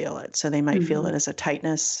can feel it. So they might feel it as a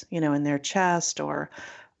tightness, in their chest, or,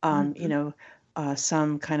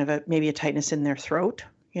 some kind of maybe a tightness in their throat,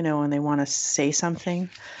 and they want to say something.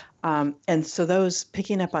 And so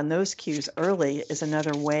picking up on those cues early is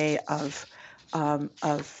another way of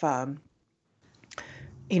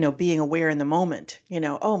being aware in the moment,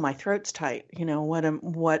 oh, my throat's tight,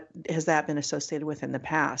 what has that been associated with in the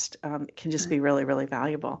past? It can just be really, really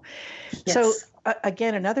valuable. Yes. So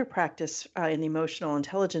again, another practice in the emotional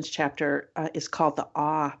intelligence chapter is called the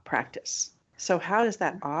awe practice. So how does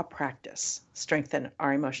that awe practice strengthen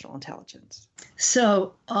our emotional intelligence?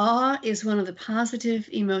 So awe is one of the positive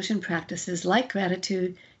emotion practices like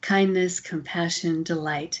gratitude, kindness, compassion,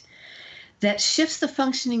 delight, that shifts the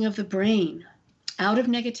functioning of the brain out of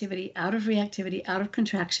negativity, out of reactivity, out of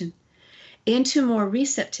contraction, into more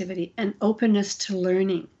receptivity and openness to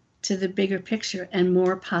learning, to the bigger picture and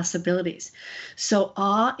more possibilities. So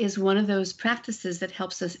awe is one of those practices that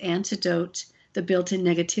helps us antidote the built-in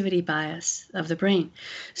negativity bias of the brain.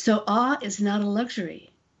 So awe is not a luxury.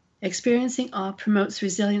 Experiencing awe promotes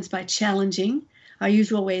resilience by challenging our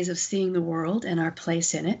usual ways of seeing the world and our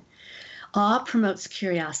place in it. Awe promotes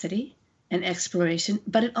curiosity and exploration,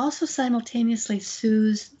 but it also simultaneously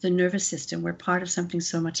soothes the nervous system. We're part of something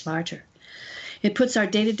so much larger. It puts our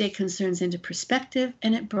day-to-day concerns into perspective,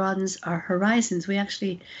 and it broadens our horizons. We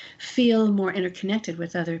actually feel more interconnected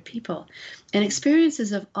with other people. And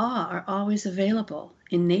experiences of awe are always available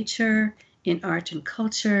in nature, in art and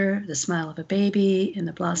culture, the smile of a baby, in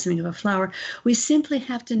the blossoming of a flower. We simply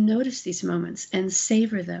have to notice these moments and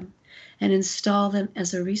savor them and install them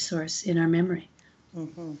as a resource in our memory.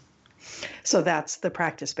 Mm-hmm. So that's the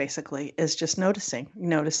practice, basically, is just noticing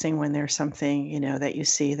when there's something, that you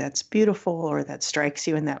see that's beautiful or that strikes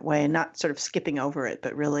you in that way, and not sort of skipping over it,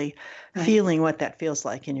 but really feeling what that feels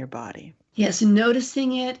like in your body. Yes,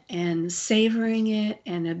 noticing it and savoring it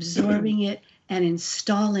and absorbing it and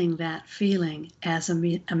installing that feeling as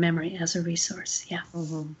a memory, as a resource. Yeah.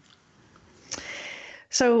 Mm-hmm.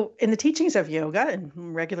 So in the teachings of yoga, and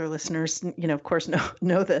regular listeners, of course,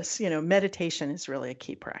 know this, meditation is really a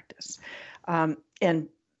key practice. And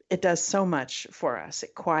it does so much for us.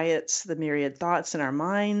 It quiets the myriad thoughts in our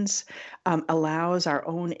minds, allows our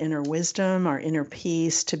own inner wisdom, our inner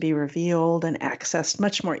peace to be revealed and accessed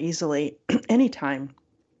much more easily anytime,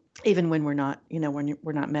 even when we're not, when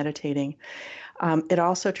we're not meditating. It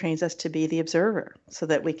also trains us to be the observer so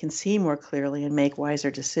that we can see more clearly and make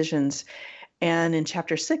wiser decisions. And in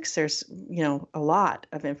chapter 6, there's, a lot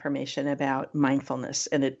of information about mindfulness,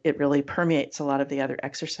 and it really permeates a lot of the other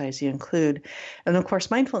exercise you include. And of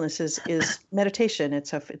course, mindfulness is meditation.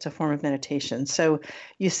 It's a form of meditation. So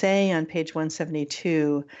you say on page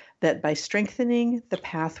 172 that by strengthening the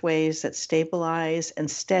pathways that stabilize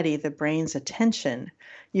and steady the brain's attention,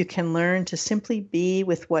 you can learn to simply be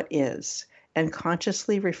with what is and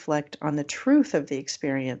consciously reflect on the truth of the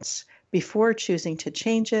experience before choosing to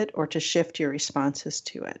change it or to shift your responses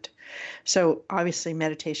to it. So obviously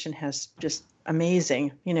meditation has just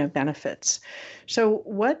amazing, benefits. So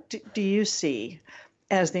what do you see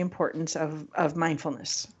as the importance of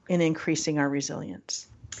mindfulness in increasing our resilience?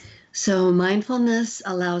 So mindfulness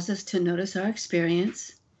allows us to notice our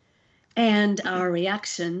experience and our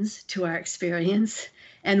reactions to our experience.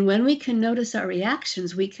 And when we can notice our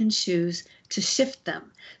reactions, we can choose to shift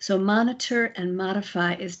them. So monitor and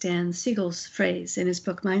modify is Dan Siegel's phrase in his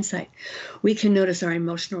book Mindsight. We can notice our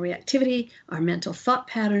emotional reactivity, our mental thought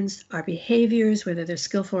patterns, our behaviors, whether they're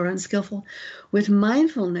skillful or unskillful. With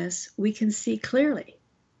mindfulness, we can see clearly.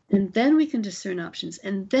 And then we can discern options,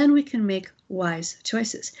 and then we can make wise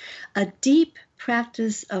choices. A deep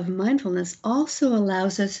practice of mindfulness also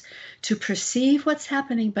allows us to perceive what's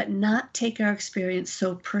happening, but not take our experience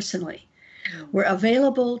so personally. We're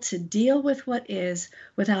available to deal with what is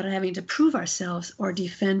without having to prove ourselves or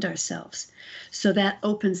defend ourselves. So that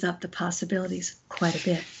opens up the possibilities quite a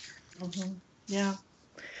bit. Mm-hmm. Yeah.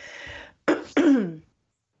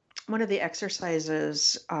 One of the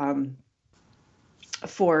exercises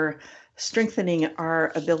for strengthening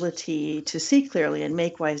our ability to see clearly and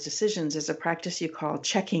make wise decisions is a practice you call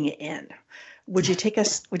checking in. Would you take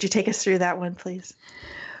us through that one, please?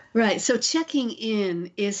 Right. So checking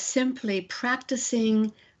in is simply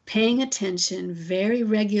practicing paying attention very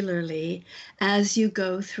regularly as you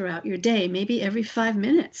go throughout your day, maybe every 5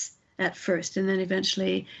 minutes at first, and then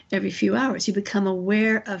eventually every few hours. You become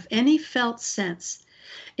aware of any felt sense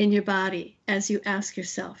in your body as you ask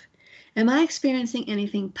yourself, am I experiencing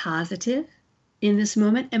anything positive in this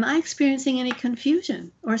moment? Am I experiencing any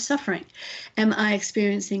confusion or suffering? Am I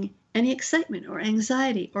experiencing any excitement or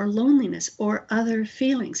anxiety or loneliness or other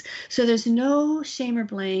feelings? So there's no shame or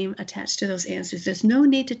blame attached to those answers. There's no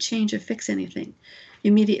need to change or fix anything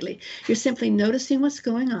immediately. You're simply noticing what's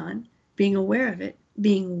going on, being aware of it,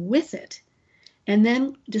 being with it, and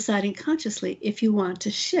then deciding consciously if you want to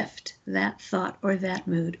shift that thought or that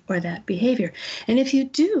mood or that behavior. And if you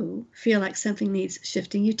do feel like something needs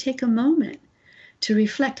shifting, you take a moment to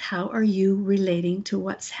reflect, how are you relating to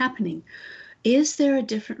what's happening? Is there a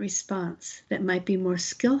different response that might be more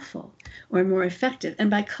skillful or more effective? And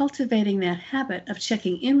by cultivating that habit of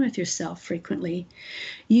checking in with yourself frequently,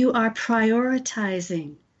 you are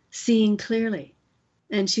prioritizing seeing clearly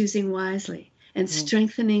and choosing wisely, and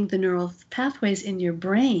strengthening the neural pathways in your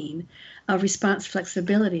brain of response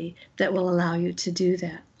flexibility that will allow you to do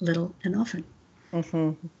that little and often.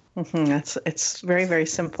 Mm-hmm. Mm-hmm. It's very, very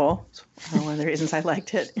simple. It's one of the reasons I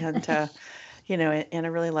liked it, and and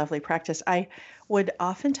a really lovely practice. I would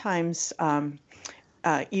oftentimes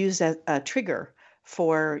use a trigger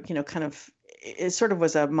for kind of. It sort of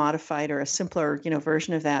was a modified or a simpler,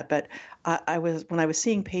 version of that. But when I was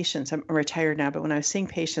seeing patients, I'm retired now, but when I was seeing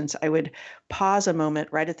patients, I would pause a moment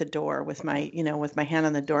right at the door with my hand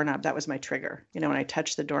on the doorknob. That was my trigger. When I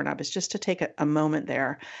touched the doorknob, it's just to take a moment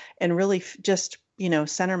there and really just,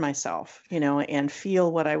 center myself, and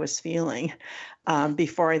feel what I was feeling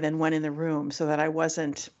before I then went in the room, so that I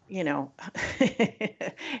wasn't,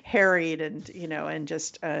 harried and, and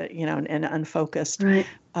just, and unfocused. Right.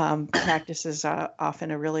 Practice is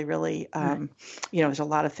often a really, really, there's a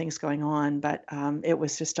lot of things going on, but it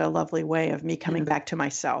was just a lovely way of me coming back to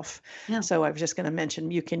myself. Yeah. So I was just going to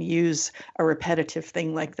mention, you can use a repetitive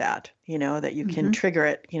thing like that, that you can trigger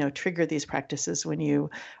it, trigger these practices when you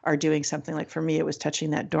are doing something. Like for me, it was touching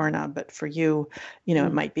that doorknob, but for you,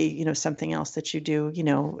 it might be, something else that you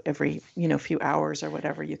do, every, few hours or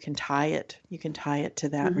whatever. You can tie it to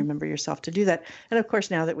that. Remember yourself to do that. And of course,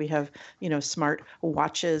 now that we have, smart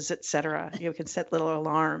watches, et cetera, you can set little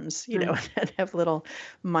alarms, and have little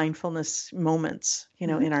mindfulness moments,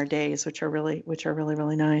 in our days, which are really,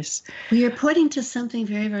 really nice. Well, you're pointing to something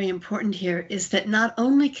very, very important here, is that not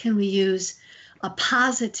only can we use a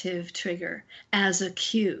positive trigger as a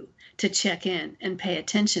cue to check in and pay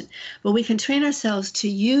attention, but we can train ourselves to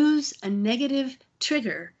use a negative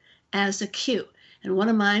trigger as a cue. And one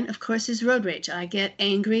of mine, of course, is road rage. I get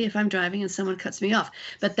angry if I'm driving and someone cuts me off,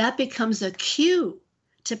 but that becomes a cue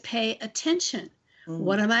to pay attention.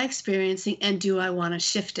 What am I experiencing, and do I want to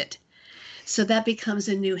shift it? So that becomes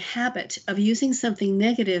a new habit of using something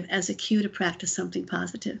negative as a cue to practice something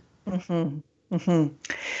positive.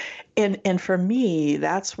 And for me,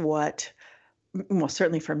 that's what, well,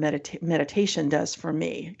 certainly for meditation does for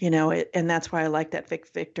me, and that's why I like that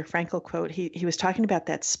Viktor Frankl quote. He was talking about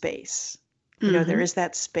that space. There is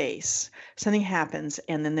that space. Something happens,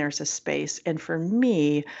 and then there's a space. And for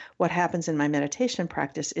me, what happens in my meditation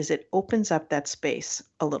practice is it opens up that space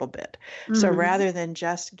a little bit. So rather than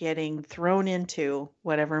just getting thrown into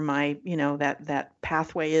whatever my, that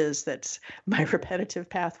pathway is, that's my repetitive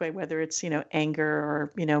pathway, whether it's, anger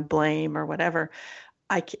or, blame or whatever,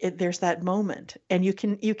 there's that moment, and you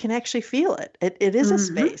can actually feel it. It is a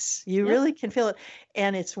space. You really can feel it.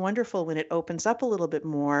 And it's wonderful when it opens up a little bit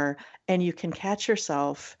more and you can catch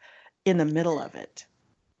yourself in the middle of it.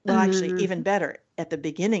 well, actually, even better, at the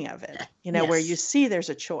beginning of it, where you see there's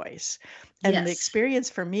a choice. And the experience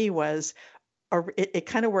for me was, it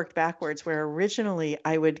kind of worked backwards, where originally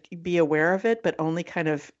I would be aware of it, but only kind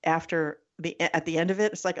of at the end of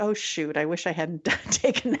it, it's like, oh, shoot, I wish I hadn't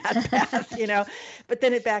taken that path, but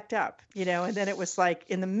then it backed up, and then it was like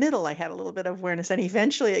in the middle, I had a little bit of awareness, and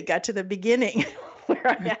eventually it got to the beginning where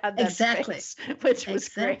I had that space, which was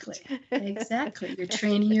great. Exactly. You're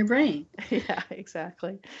training your brain. Yeah,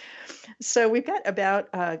 exactly. So we've got about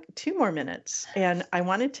 2 more minutes, and I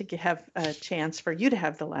wanted to have a chance for you to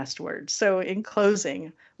have the last word. So in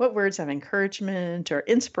closing, what words of encouragement or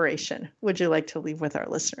inspiration would you like to leave with our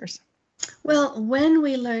listeners? Well, when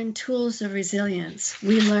we learn tools of resilience,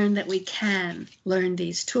 we learn that we can learn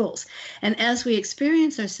these tools. And as we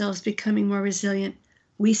experience ourselves becoming more resilient,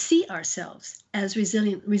 we see ourselves as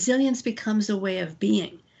resilient. Resilience becomes a way of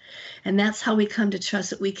being. And that's how we come to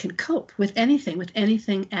trust that we can cope with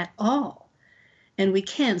anything at all. And we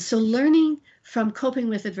can. So learning from coping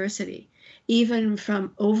with adversity, even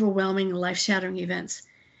from overwhelming life-shattering events,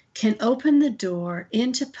 can open the door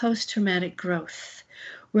into post-traumatic growth,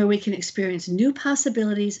 where we can experience new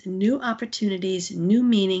possibilities, new opportunities, new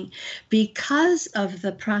meaning because of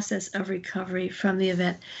the process of recovery from the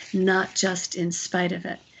event, not just in spite of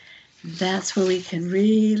it. That's where we can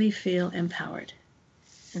really feel empowered.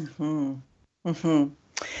 Mm-hmm. Mm-hmm.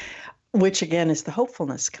 Which again is the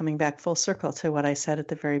hopefulness, coming back full circle to what I said at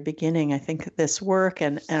the very beginning. I think this work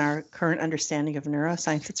and our current understanding of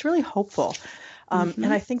neuroscience, it's really hopeful. And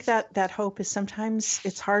I think that hope is sometimes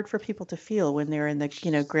it's hard for people to feel when they're in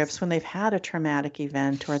the, grips, when they've had a traumatic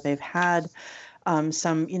event or they've had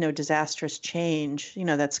some, disastrous change,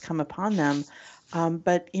 that's come upon them.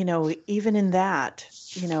 But, even in that,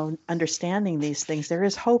 understanding these things, there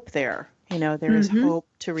is hope there. There is hope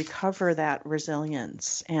to recover that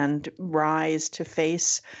resilience and rise to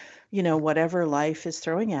face, whatever life is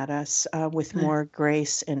throwing at us with more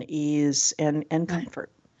grace and ease and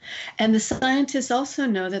comfort. And the scientists also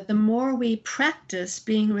know that the more we practice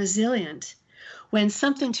being resilient, when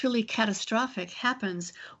something truly catastrophic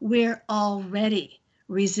happens, we're already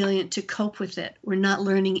resilient to cope with it. We're not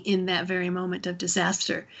learning in that very moment of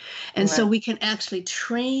disaster. And so we can actually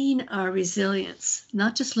train our resilience,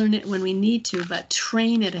 not just learn it when we need to, but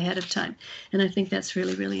train it ahead of time. And I think that's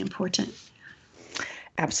really, really important.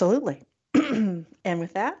 Absolutely. And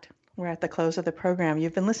with that, we're at the close of the program.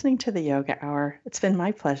 You've been listening to the Yoga Hour. It's been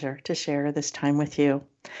my pleasure to share this time with you.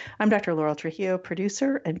 I'm Dr. Laurel Trujillo,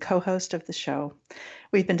 producer and co-host of the show.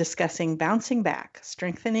 We've been discussing bouncing back,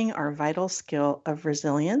 strengthening our vital skill of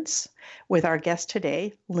resilience with our guest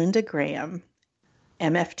today, Linda Graham,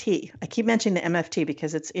 MFT. I keep mentioning the MFT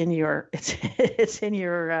because it's in your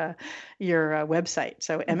website.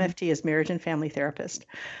 So MFT is Marriage and Family Therapist.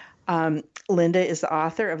 Linda is the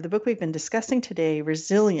author of the book we've been discussing today,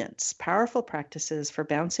 Resilience, Powerful Practices for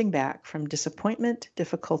Bouncing Back from Disappointment,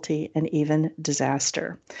 Difficulty, and Even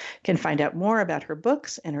Disaster. You can find out more about her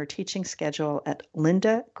books and her teaching schedule at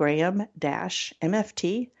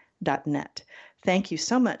lindagraham-mft.net. Thank you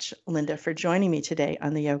so much, Linda, for joining me today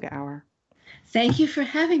on the Yoga Hour. Thank you for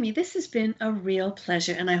having me. This has been a real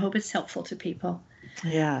pleasure, and I hope it's helpful to people.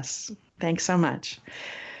 Yes, thanks so much.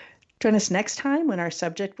 Join us next time when our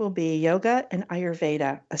subject will be Yoga and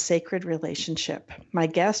Ayurveda, a sacred relationship. My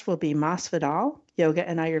guest will be Mas Vidal, Yoga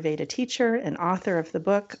and Ayurveda teacher and author of the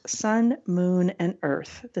book Sun, Moon, and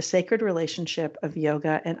Earth, the Sacred Relationship of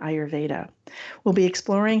Yoga and Ayurveda. We'll be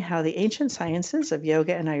exploring how the ancient sciences of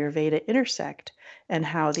Yoga and Ayurveda intersect and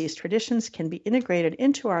how these traditions can be integrated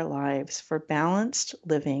into our lives for balanced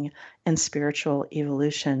living and spiritual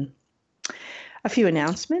evolution. A few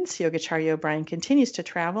announcements. Yogacharya O'Brien continues to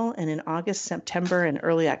travel, and in August, September, and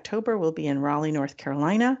early October, we'll be in Raleigh, North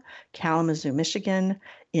Carolina, Kalamazoo, Michigan,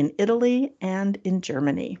 in Italy, and in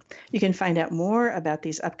Germany. You can find out more about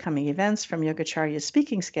these upcoming events from Yogacharya's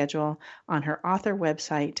speaking schedule on her author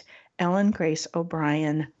website,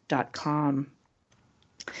 ellengraceobrien.com.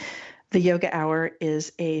 The Yoga Hour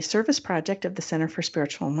is a service project of the Center for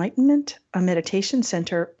Spiritual Enlightenment, a meditation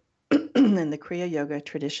center in the Kriya Yoga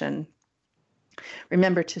tradition.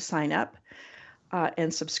 Remember to sign up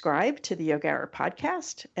and subscribe to the Yoga Hour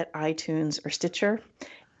podcast at iTunes or Stitcher.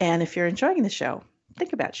 And if you're enjoying the show,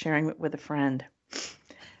 think about sharing it with a friend.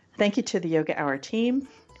 Thank you to the Yoga Hour team,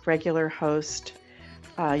 regular host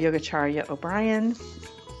Yogacharya O'Brien,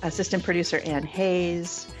 assistant producer Ann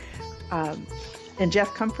Hayes, and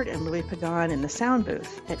Jeff Comfort and Louis Pagan in the sound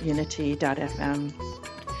booth at unity.fm.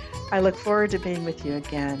 I look forward to being with you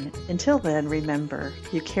again. Until then, remember,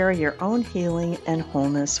 you carry your own healing and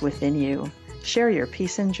wholeness within you. Share your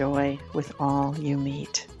peace and joy with all you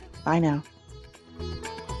meet. Bye now.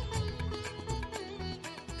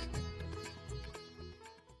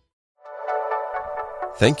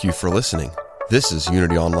 Thank you for listening. This is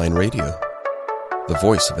Unity Online Radio, the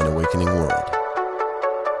voice of an awakening world.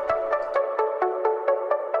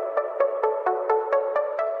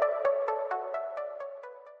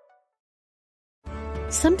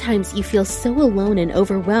 Sometimes you feel so alone and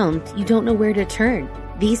overwhelmed you don't know where to turn.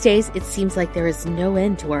 These days, it seems like there is no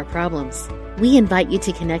end to our problems. We invite you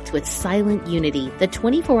to connect with Silent Unity, the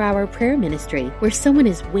 24-hour prayer ministry where someone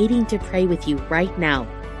is waiting to pray with you right now.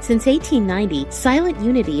 Since 1890, Silent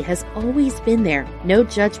Unity has always been there. No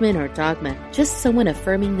judgment or dogma, just someone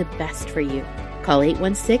affirming the best for you. Call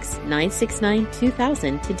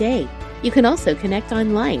 816-969-2000 today. You can also connect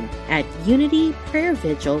online at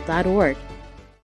unityprayervigil.org